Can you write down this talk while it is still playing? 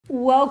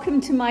Welcome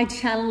to my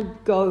channel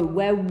Go,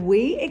 where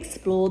we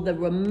explore the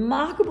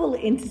remarkable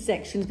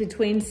intersections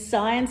between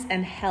science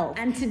and health.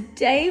 And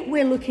today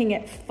we're looking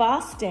at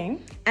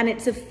fasting and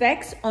its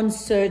effects on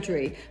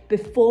surgery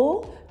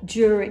before,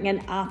 during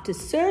and after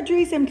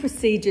surgeries and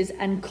procedures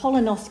and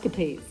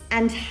colonoscopies,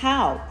 and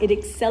how it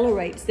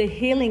accelerates the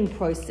healing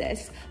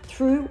process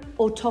through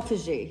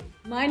autophagy.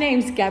 My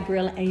name's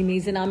Gabrielle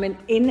Amies and I'm an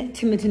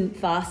intermittent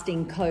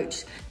fasting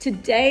coach.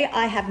 Today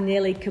I have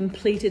nearly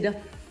completed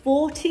a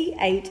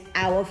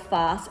 48-hour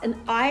fast and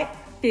I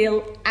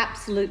feel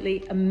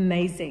absolutely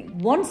amazing.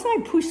 Once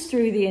I pushed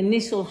through the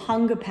initial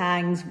hunger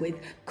pangs with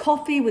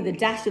coffee with a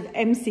dash of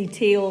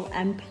MCT oil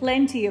and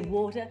plenty of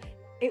water,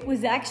 it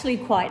was actually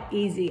quite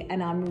easy,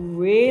 and I'm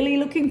really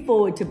looking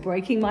forward to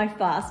breaking my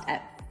fast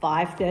at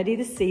 5:30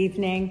 this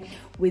evening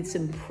with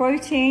some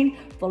protein,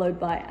 followed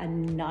by a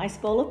nice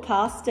bowl of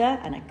pasta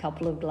and a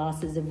couple of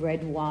glasses of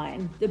red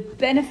wine. The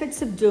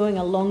benefits of doing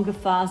a longer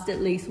fast at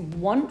least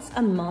once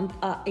a month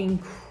are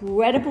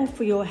incredible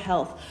for your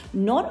health,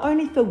 not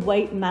only for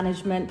weight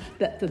management,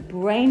 but for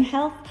brain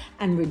health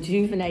and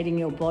rejuvenating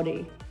your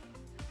body.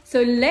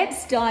 So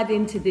let's dive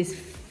into this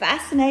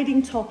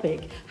fascinating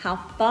topic, how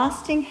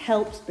fasting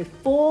helps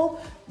before,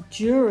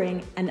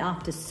 during and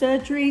after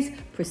surgeries,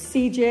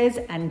 procedures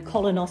and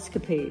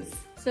colonoscopies.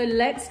 So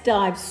let's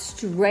dive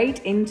straight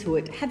into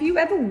it. Have you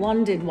ever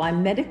wondered why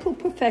medical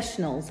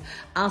professionals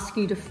ask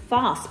you to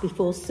fast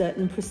before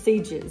certain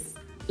procedures?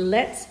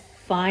 Let's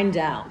find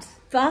out.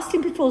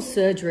 Fasting before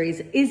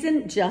surgeries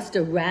isn't just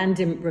a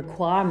random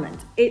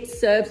requirement. It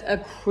serves a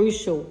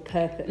crucial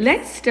purpose.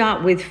 Let's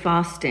start with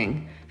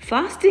fasting.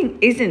 Fasting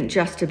isn't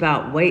just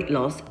about weight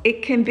loss.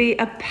 It can be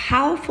a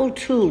powerful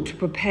tool to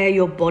prepare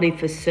your body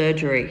for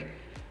surgery.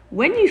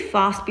 When you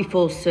fast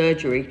before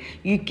surgery,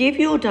 you give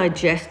your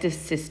digestive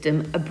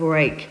system a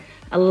break,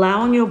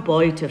 allowing your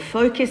body to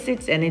focus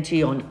its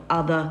energy on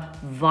other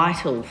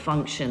vital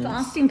functions.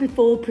 Fasting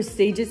before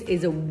procedures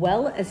is a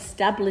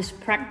well-established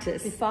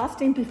practice.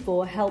 Fasting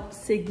before helps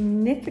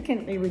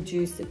significantly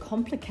reduce the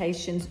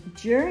complications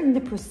during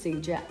the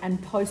procedure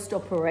and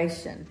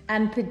post-operation,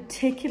 and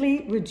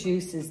particularly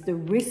reduces the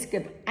risk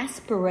of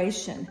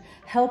aspiration,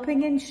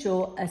 helping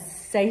ensure a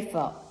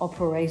safer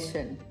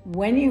operation.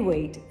 When you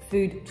eat,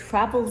 food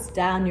travels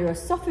down your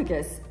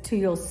esophagus to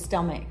your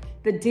stomach.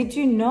 But did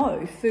you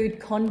know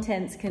food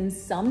contents can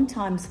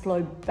sometimes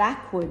flow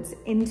backwards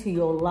into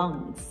your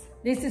lungs?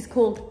 This is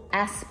called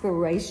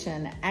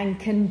aspiration and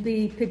can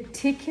be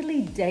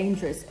particularly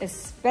dangerous,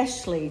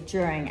 especially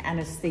during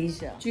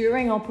anesthesia.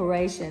 During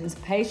operations,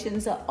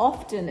 patients are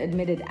often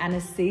admitted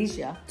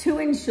anesthesia to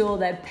ensure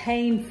they're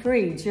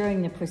pain-free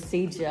during the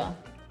procedure.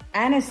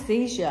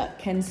 Anesthesia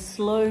can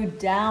slow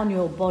down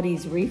your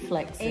body's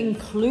reflexes,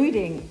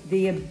 including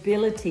the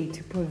ability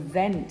to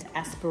prevent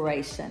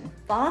aspiration.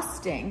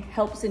 Fasting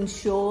helps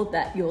ensure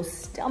that your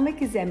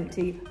stomach is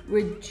empty,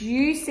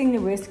 reducing the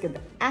risk of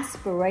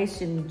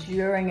aspiration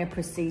during a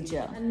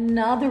procedure.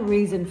 Another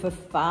reason for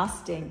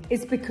fasting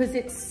is because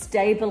it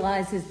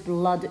stabilizes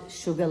blood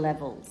sugar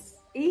levels.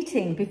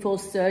 Eating before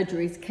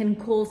surgeries can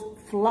cause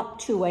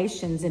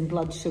fluctuations in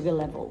blood sugar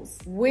levels,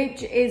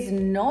 which is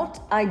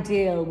not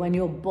ideal when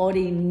your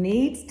body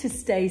needs to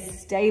stay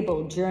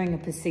stable during a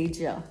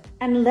procedure.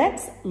 And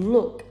let's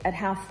look at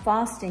how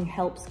fasting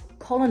helps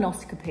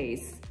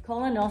colonoscopies.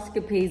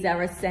 Colonoscopies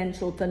are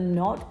essential for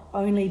not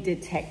only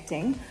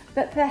detecting,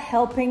 but for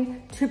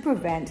helping to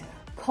prevent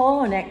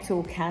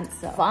colorectal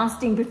cancer.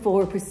 Fasting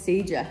before a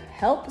procedure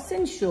helps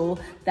ensure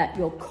that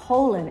your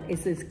colon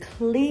is as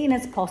clean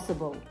as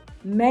possible,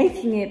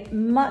 making it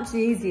much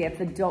easier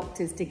for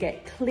doctors to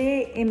get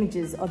clear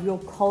images of your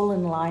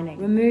colon lining,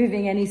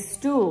 removing any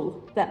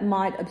stool that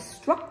might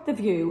obstruct the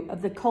view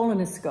of the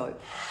colonoscope.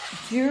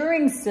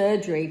 During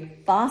surgery,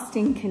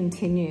 fasting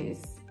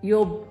continues.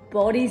 Your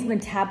body's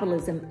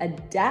metabolism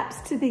adapts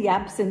to the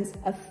absence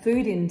of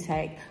food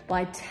intake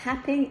by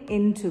tapping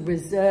into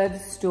reserve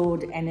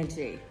stored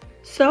energy.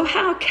 So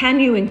how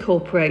can you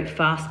incorporate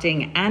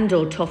fasting and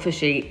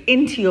autophagy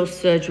into your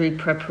surgery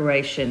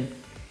preparation?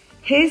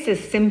 Here's a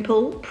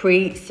simple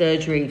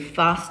pre-surgery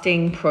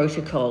fasting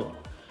protocol.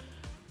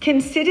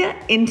 Consider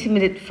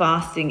intermittent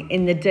fasting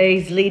in the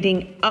days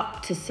leading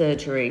up to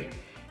surgery.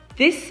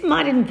 This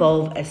might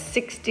involve a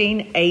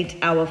 16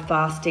 8-hour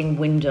fasting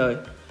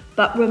window,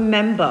 but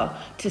remember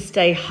to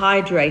stay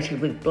hydrated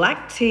with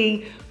black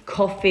tea,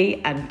 coffee,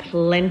 and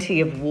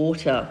plenty of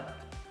water.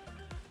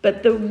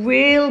 But the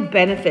real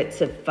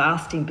benefits of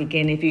fasting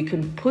begin if you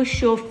can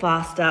push your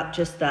fast out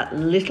just that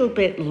little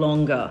bit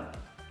longer.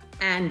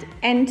 And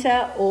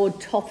enter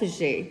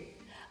autophagy.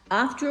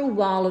 After a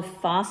while of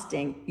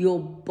fasting, your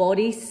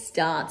body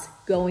starts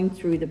going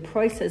through the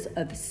process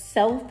of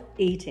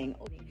self-eating.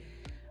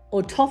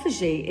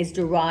 Autophagy is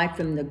derived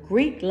from the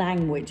Greek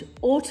language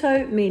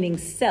auto meaning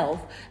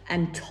self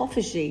and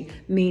tophagy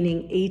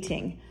meaning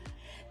eating.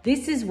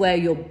 This is where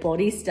your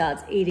body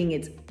starts eating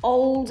its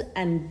old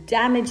and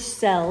damaged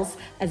cells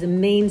as a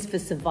means for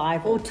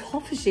survival.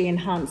 Autophagy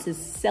enhances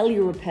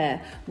cellular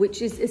repair,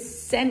 which is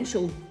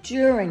essential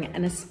during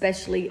and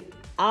especially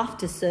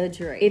after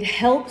surgery. It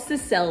helps the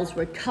cells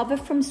recover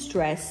from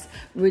stress,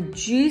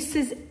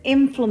 reduces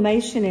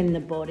inflammation in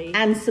the body,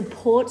 and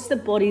supports the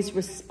body's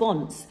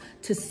response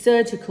to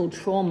surgical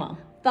trauma.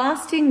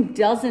 Fasting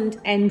doesn't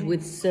end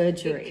with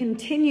surgery. It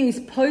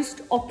continues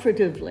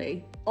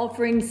post-operatively,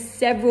 offering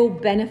several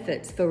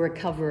benefits for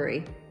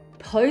recovery.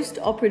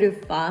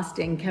 Post-operative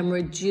fasting can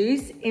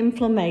reduce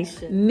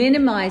inflammation,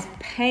 minimize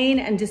pain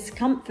and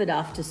discomfort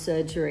after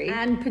surgery,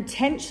 and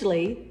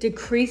potentially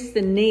decrease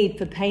the need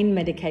for pain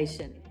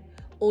medication.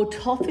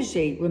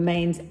 Autophagy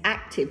remains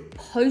active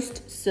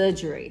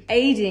post-surgery,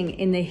 aiding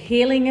in the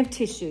healing of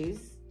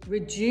tissues,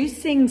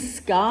 reducing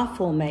scar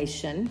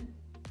formation,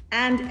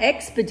 and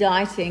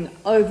expediting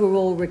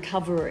overall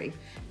recovery.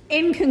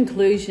 In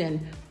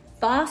conclusion,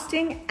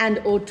 fasting and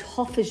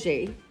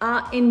autophagy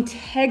are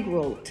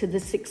integral to the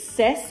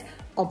success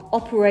of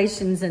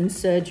operations and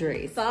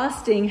surgeries.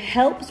 Fasting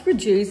helps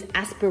reduce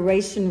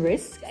aspiration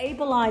risk,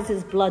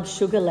 stabilizes blood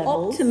sugar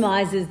levels,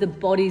 optimizes the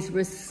body's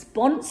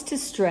response to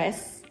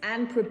stress,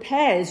 and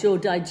prepares your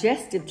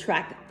digestive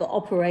tract for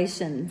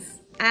operations,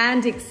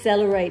 and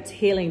accelerates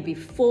healing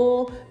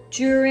before,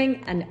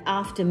 during, and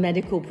after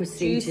medical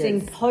procedures,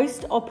 reducing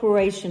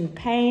post-operation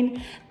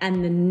pain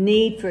and the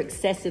need for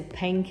excessive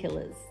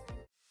painkillers.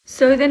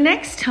 So the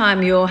next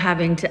time you're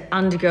having to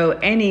undergo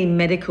any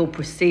medical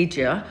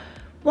procedure,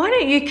 why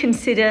don't you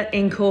consider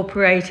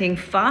incorporating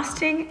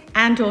fasting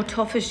and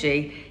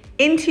autophagy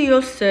into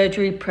your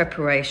surgery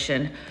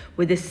preparation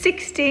with a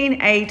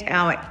 16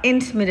 8-hour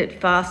intermittent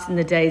fast in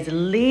the days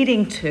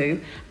leading to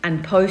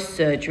and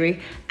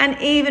post-surgery, and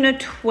even a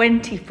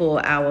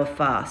 24-hour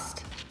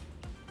fast.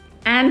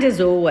 And as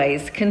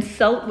always,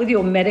 consult with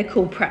your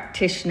medical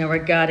practitioner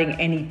regarding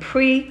any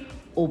pre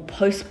or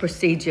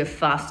post-procedure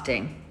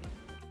fasting.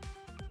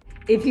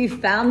 If you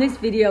found this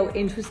video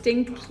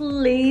interesting,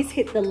 please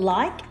hit the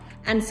like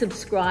and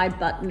subscribe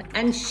button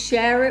and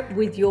share it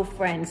with your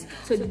friends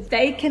so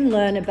they can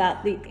learn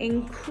about the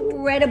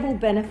incredible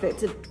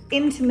benefits of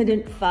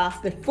intermittent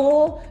fast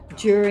before,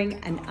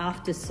 during, and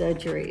after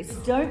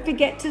surgeries. Don't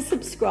forget to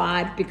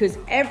subscribe, because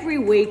every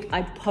week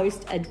I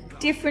post a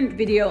different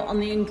video on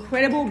the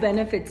incredible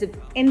benefits of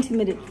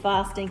intermittent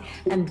fasting,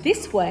 and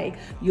this way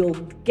you'll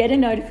get a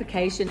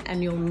notification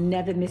and you'll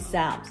never miss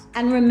out.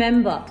 And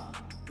remember,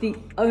 the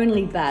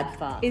only bad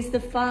fast is the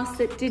fast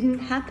that didn't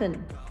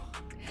happen.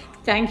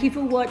 Thank you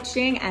for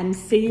watching, and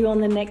see you on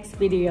the next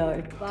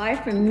video. Bye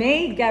from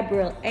me,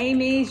 Gabrielle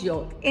Amies,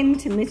 your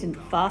intermittent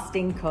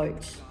fasting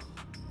coach.